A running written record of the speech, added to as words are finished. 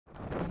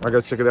I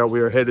gotta check it out.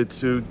 We are headed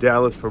to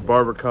Dallas for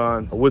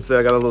Barbercon. I would say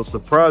I got a little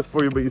surprise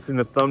for you, but you've seen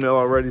the thumbnail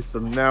already. So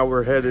now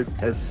we're headed,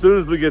 as soon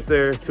as we get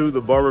there, to the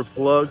Barber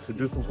Plug to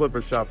do some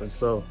clipper shopping.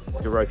 So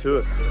let's get right to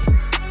it.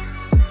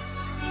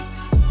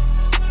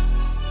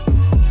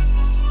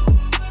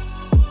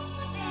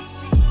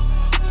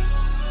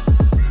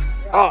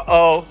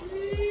 Uh-oh.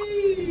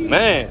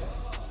 Man,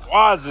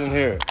 squad's in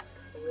here.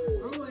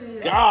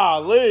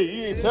 Golly,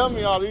 you didn't tell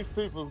me all these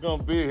people's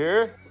gonna be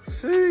here.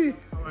 See?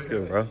 That's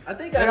good, bro. I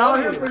think I'm out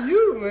here for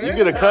you, man. You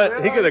get a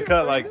cut, he get a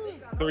cut like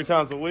 3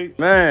 times a week.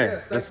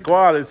 Man, the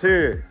squad is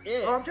here.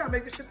 Yeah. Oh, I'm trying to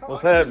make this shit pop.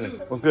 What's happening?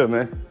 What's good,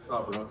 man?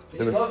 What's up,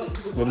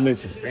 Good to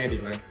meet you. Randy,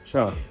 man.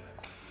 Sean.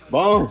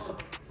 Boom.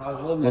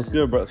 That's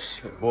good, bro.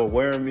 Boy,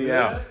 wearing me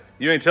out.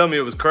 You ain't telling me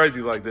it was crazy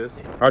like this.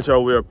 All right,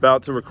 y'all, we're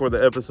about to record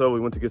the episode.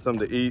 We went to get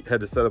something to eat, had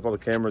to set up all the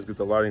cameras, get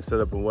the lighting set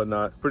up and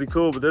whatnot. Pretty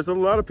cool, but there's a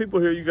lot of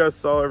people here. You guys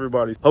saw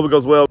everybody. Hope it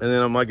goes well. And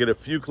then I might get a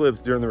few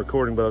clips during the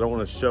recording, but I don't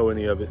want to show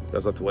any of it. You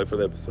guys have to wait for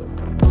the episode.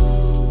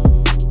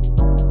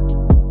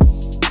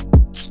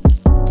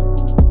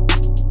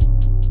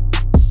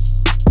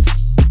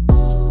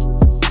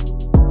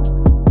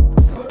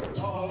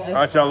 All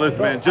right, y'all,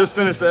 listen, man. Just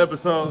finished the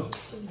episode.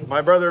 My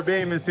brother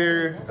Beam is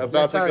here,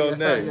 about to go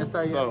next. Yes,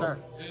 sir.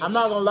 I'm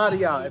not gonna lie to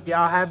y'all. If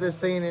y'all haven't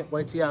seen it,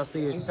 wait till y'all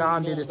see it.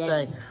 Sean did his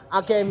thing.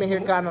 I came in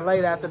here kind of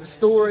late after the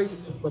story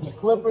with the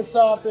clipper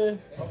shopping.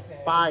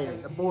 Fire.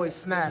 The boy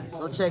snapped.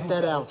 Go check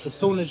that out as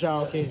soon as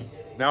y'all can.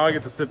 Now I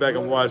get to sit back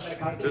and watch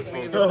this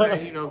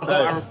movie. You know,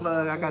 Barber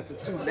Plug. I got the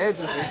 2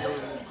 legends.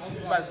 It's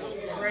about to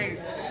be crazy.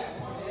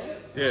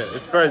 Yeah,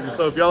 it's crazy.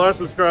 So if y'all are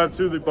subscribed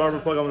to the Barber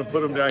Plug, I'm gonna put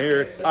them down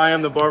here. I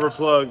am the Barber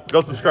Plug. Go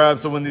subscribe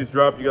so when these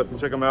drop, you guys can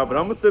check them out. But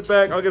I'm gonna sit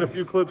back, I'll get a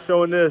few clips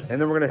showing this,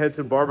 and then we're gonna head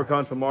to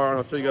Barbercon tomorrow, and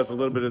I'll show you guys a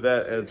little bit of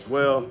that as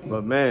well.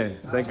 But man,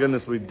 thank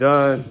goodness we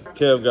done.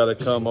 Kev gotta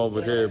come over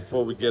here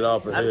before we get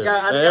off of here.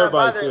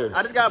 Everybody's here.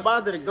 I just got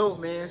bothered the GOAT,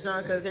 man.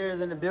 Sean Cutshair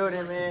is in the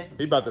building, man.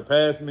 He about to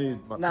pass me.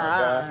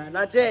 Nah,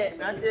 not yet.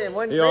 Maybe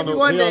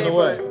one day,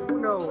 but who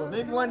knows?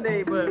 Maybe one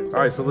day, but. All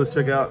right, so let's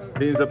check out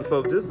Beam's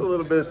episode, just a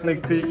little bit of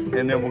sneak peek,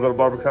 and then we'll go to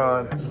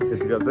Barbercon. Yes,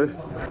 you guys there.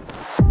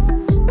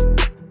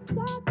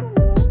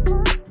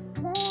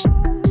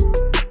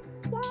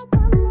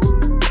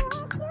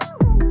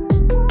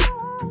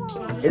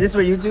 Is this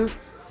for YouTube?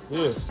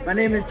 Yeah. My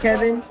name is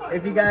Kevin.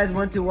 If you guys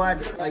want to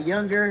watch a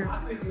younger,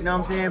 you know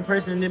what I'm saying,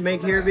 person that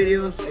make hair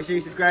videos, make sure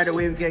you subscribe to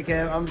Wave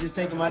Kev. I'm just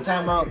taking my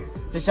time out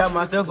to shout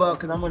my stuff out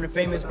because I'm on a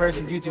famous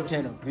person's YouTube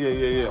channel.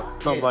 Yeah.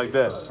 Something like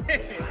that.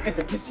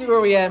 You see where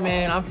we at,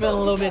 man. I'm feeling a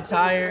little bit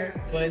tired,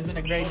 but it's been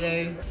a great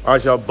day. All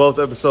right, y'all, both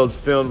episodes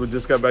filmed. We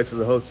just got back to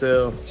the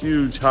hotel.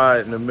 Huge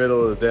hut in the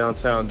middle of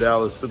downtown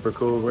Dallas. Super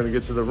cool. We're gonna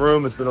get to the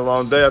room. It's been a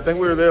long day. I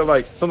think we were there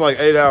like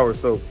 8 hours.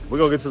 So we're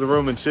gonna get to the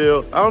room and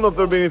chill. I don't know if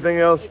there'll be anything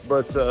else,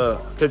 but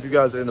catch you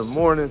guys in the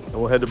morning and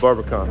we'll head to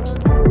Barbercon.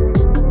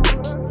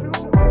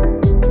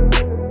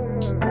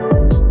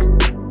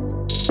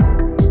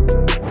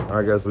 All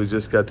right, guys, we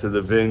just got to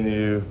the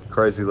venue.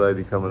 Crazy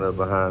lady coming up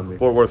behind me.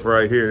 Fort Worth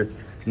right here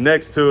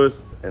next to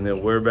us, and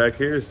then we're back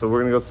here. So we're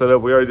gonna go set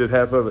up. We already did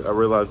half of it. I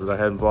realized that I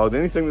hadn't vlogged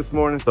anything this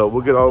morning, so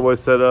we'll get all the way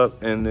set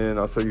up, and then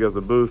I'll show you guys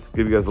the booth,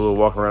 give you guys a little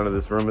walk around of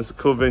this room. It's a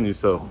cool venue,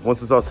 so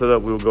once it's all set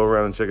up, we will go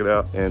around and check it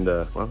out, and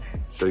well,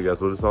 show you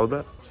guys what it's all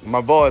about.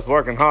 My boy is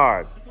working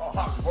hard.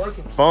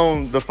 Working.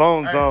 The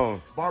phone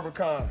zone.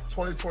 Barbercon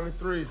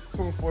 2023,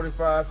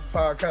 Tomb45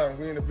 Power Pods.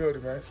 We in the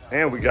building, man.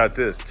 And we got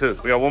this too.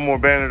 We got one more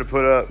banner to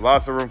put up.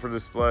 Lots of room for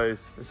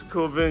displays. It's a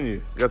cool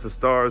venue. Got the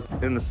stars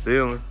in the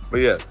ceiling.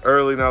 But yeah,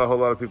 early, not a whole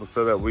lot of people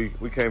set up. We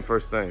came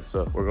first thing,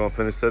 so we're gonna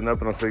finish setting up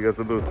and I'll show you guys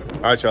the booth.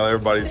 All right, y'all,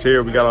 everybody's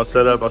here. We got all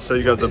set up. I'll show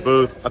you guys the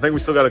booth. I think we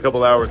still got a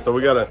couple hours, so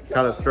we gotta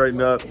kind of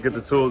straighten up, get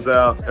the tools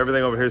out.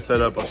 Everything over here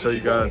set up. I'll show you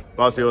guys.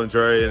 Bossio and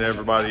Dre and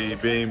everybody,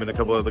 Beam and a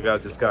couple other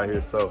guys just got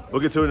here. So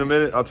we'll get to it in a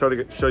minute. I'll try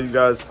to show you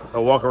guys.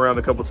 I'll walk around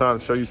a couple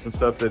times, show you some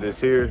stuff that is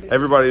here.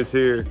 Everybody is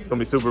here. It's gonna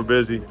be super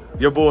busy.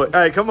 Your boy,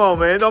 hey, come on,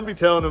 man. Don't be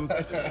telling them.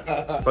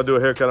 If I do a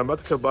haircut, I'm about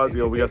to cut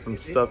Bossio. We got some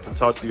stuff to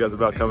talk to you guys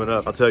about coming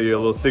up. I'll tell you a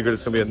little secret.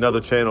 It's gonna be another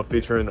channel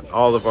featuring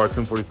all of our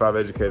Tomb45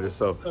 educators.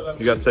 So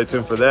you guys stay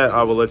tuned for that.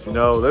 I will let you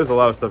know. There's a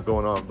lot of stuff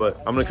going on, but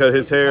I'm gonna cut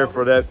his hair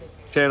for that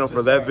channel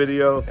for that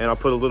video, and I'll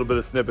put a little bit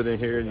of snippet in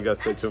here and you guys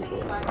stay tuned for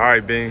it. All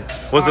right, Bean,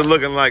 what's it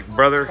looking like,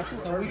 brother?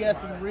 So we got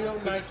some real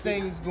nice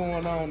things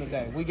going on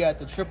today. We got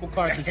the triple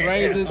cartridge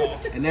razors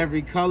in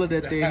every color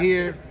that they're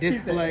here,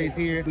 displays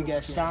here. We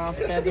got Sean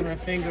feather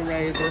and finger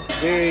razor,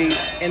 very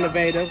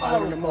innovative,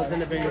 one of the most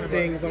innovative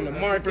things on the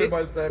market.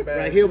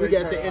 Right here we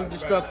got the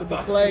Indestructible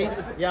clay.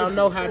 Y'all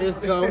know how this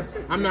goes.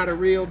 I'm not a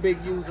real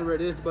big user of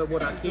this, but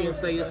what I can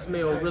say, it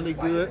smells really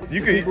good.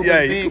 You can,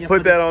 yeah, you can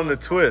put that on the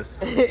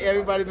twist.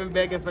 Everybody been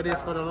begging for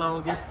this for the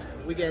longest.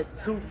 We got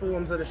two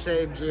forms of the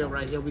shave gel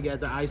right here. We got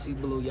the icy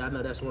blue. Y'all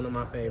know that's one of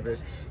my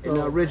favorites. And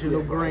the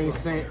original green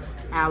scent,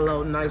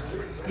 aloe, nice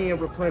skin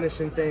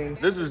replenishing thing.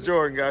 This is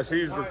Jordan, guys.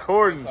 He's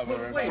recording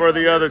for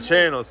the other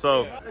channel,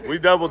 so we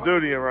double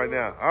dutying right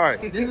now. All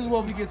right. This is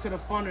where we get to the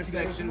funner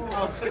section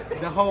of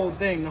the whole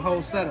thing, the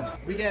whole setup.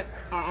 We got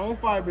our own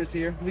fibers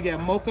here. We got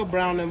mocha,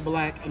 brown, and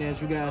black. And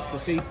as you guys can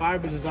see,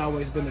 fibers has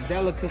always been a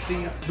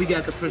delicacy. We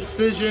got the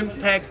precision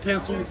pack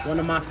pencil, one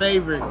of my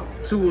favorite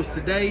tools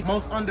today.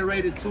 Most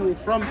underrated tool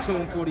from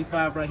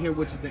Tomb45 right here,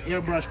 which is the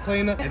airbrush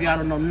cleaner. If y'all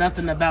don't know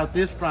nothing about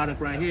this product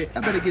right here,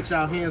 I better get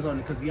y'all hands on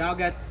it because y'all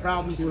got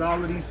problems with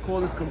all of these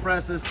cordless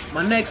compressors.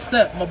 My next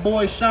step, my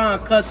boy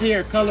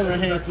Seancutshair color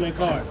enhancement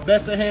card.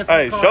 Best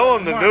enhancement card. Hey, show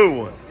him the new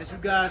one. As you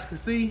guys can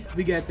see,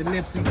 we got the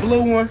Nipsey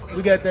blue one,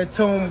 we got that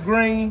Tomb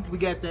green, we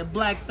got that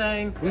black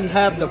thing. We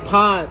have the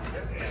pod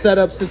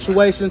setup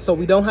situation, so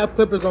we don't have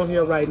clippers on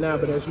here right now,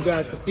 but as you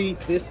guys can see,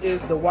 this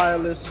is the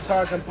wireless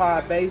charging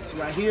pod base.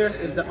 Right here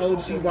is the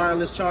OG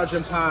wireless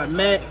charging pod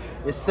mat.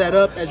 It's set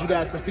up, as you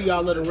guys can see,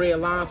 all of the red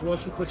lines.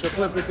 Once you put your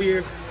clippers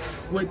here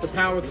with the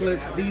power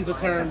clips, these are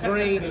turned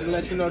green and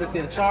let you know that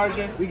they're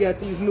charging. We got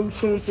these new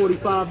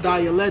Tomb45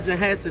 Dire Legend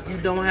hats. If you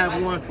don't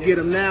have one, get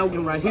them now.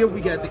 And right here, we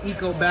got the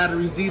eco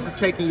batteries. These is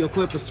taking your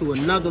clippers to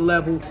another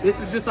level.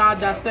 This is just our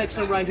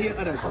dissection right here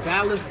of the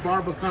Dallas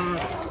Barbercon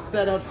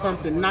setup.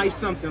 Something nice,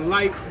 something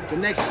light. The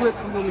next clip,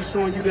 we're gonna be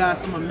showing you guys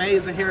some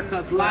amazing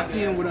haircuts. Lock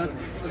in with us,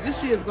 because this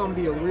shit is gonna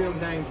be a real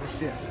dangerous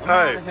shit.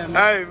 Hey, man,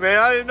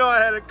 I didn't know I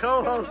had a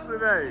co-host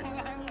today.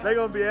 They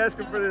gonna be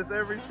asking for this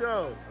every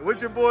show.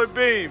 With your boy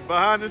Beam,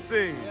 behind the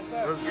scenes.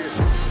 Let's get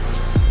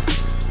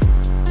it.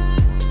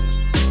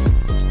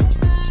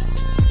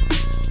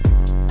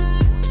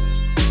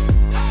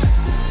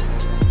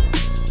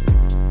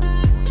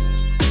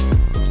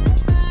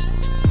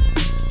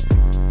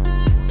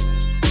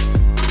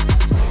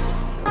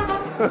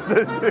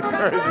 This shit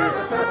crazy.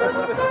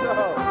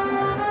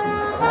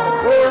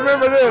 We'll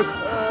remember this.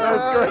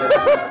 That's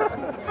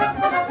great.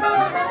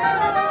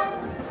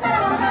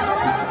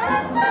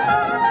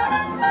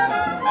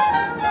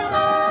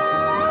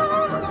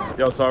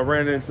 Yo, so I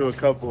ran into a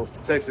couple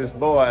of Texas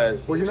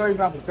boys. Well, you know he's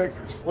not from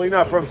Texas. Well, you're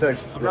not from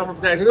Texas. I'm not from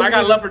Texas. I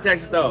got love for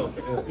Texas, though.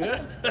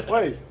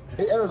 Wait,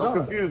 Hey, Arizona. I'm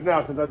confused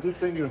now because I just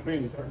seen you in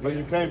Phoenix, but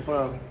you came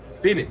from,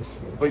 Phoenix.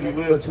 but you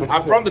lived.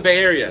 I'm from the Bay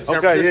Area. San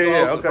Okay, Francisco,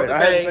 yeah, from okay. the I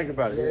had to Bay. think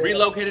about it.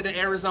 Relocated to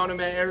Arizona,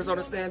 man.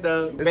 Arizona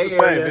stand-up. It's Bay the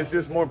same. Area. It's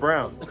just more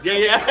brown.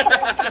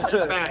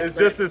 Yeah. It's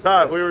just as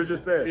hot. We were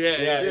just there.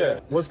 Yeah.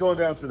 What's going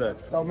down today?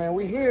 So, man,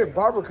 we here at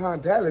Barbercon,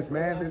 Dallas,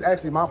 man. This is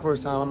actually my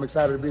first time. I'm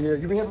excited to be here.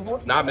 You been here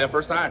before? Nah, man.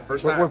 First time.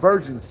 We're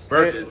virgins.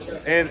 Virgins.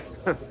 And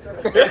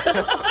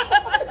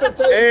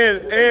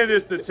and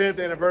it's the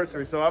 10th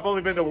anniversary, so I've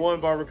only been to one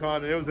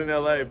Barbercon, and it was in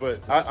LA.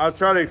 But I'll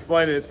try to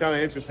explain it. It's kind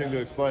of interesting to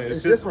explain.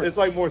 It's just different. it's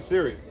like more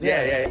serious.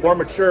 Yeah. More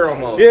mature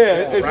almost.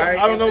 Yeah, it's, Right?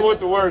 I don't know what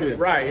the word is.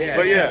 Right, yeah.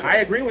 But yeah. I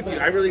agree with you.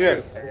 I really Yeah,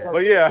 do.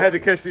 but yeah, I had to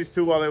catch these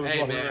two while they was Hey,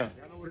 walking man. around.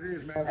 I know what it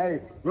is, man. Hey,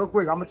 real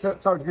quick, I'm gonna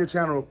talk to your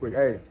channel real quick.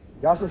 Hey,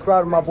 y'all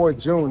subscribe to my boy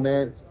June,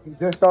 man. He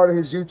just started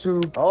his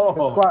YouTube. Oh.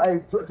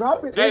 Hey,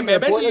 drop it. Hey, in man, there,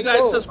 make boy. sure you Let's guys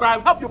go.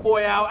 subscribe. Help your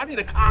boy out. I need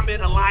a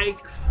comment, a like,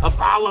 a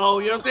follow.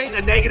 You know what I'm saying?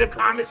 A negative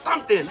comment,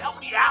 something. Help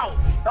me out.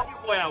 Help your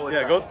boy out with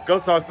Yeah, that. go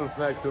talk some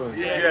smack to him.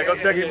 Yeah, go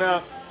check yeah. him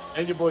out.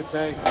 And your boy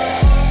Tank.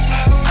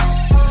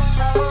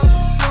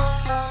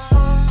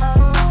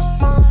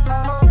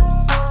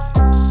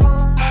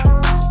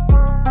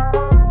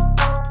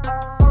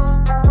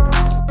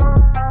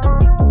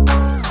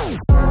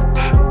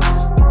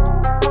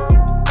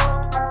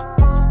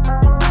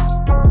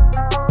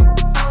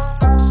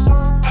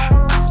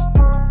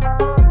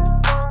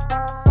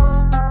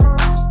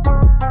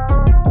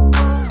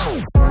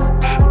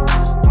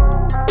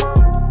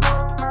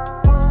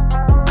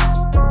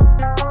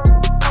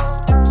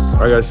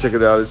 All right, guys, check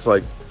it out. It's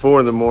like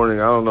 4 in the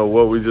morning. I don't know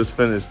what we just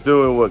finished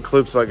doing, what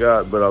clips I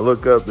got, but I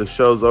look up, the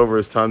show's over,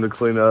 it's time to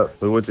clean up.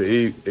 We went to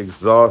eat,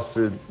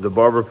 exhausted. The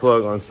barber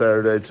plug on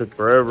Saturday took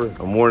forever.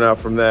 I'm worn out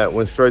from that.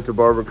 Went straight to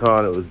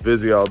Barbercon. It was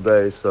busy all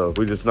day, so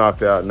we just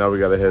knocked out. Now we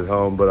gotta head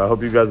home, but I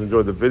hope you guys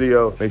enjoyed the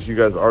video. Make sure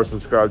you guys are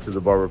subscribed to the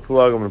barber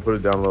plug. I'm gonna put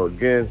it down below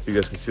again so you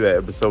guys can see that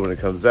episode when it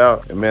comes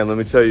out. And man, let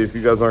me tell you, if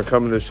you guys aren't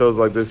coming to shows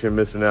like this, you're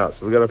missing out.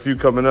 So we got a few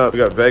coming up. We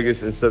got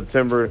Vegas in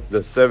September the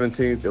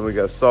 17th, and we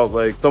got Salt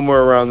Lake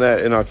somewhere around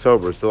that in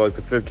October. So like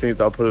the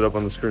 15th, I'll put it up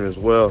on the screen as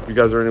well. If you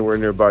guys are anywhere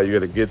nearby, you got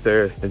to get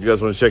there. If you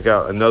guys want to check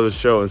out another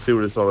show and see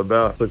what it's all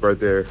about, click right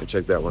there and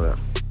check that one out.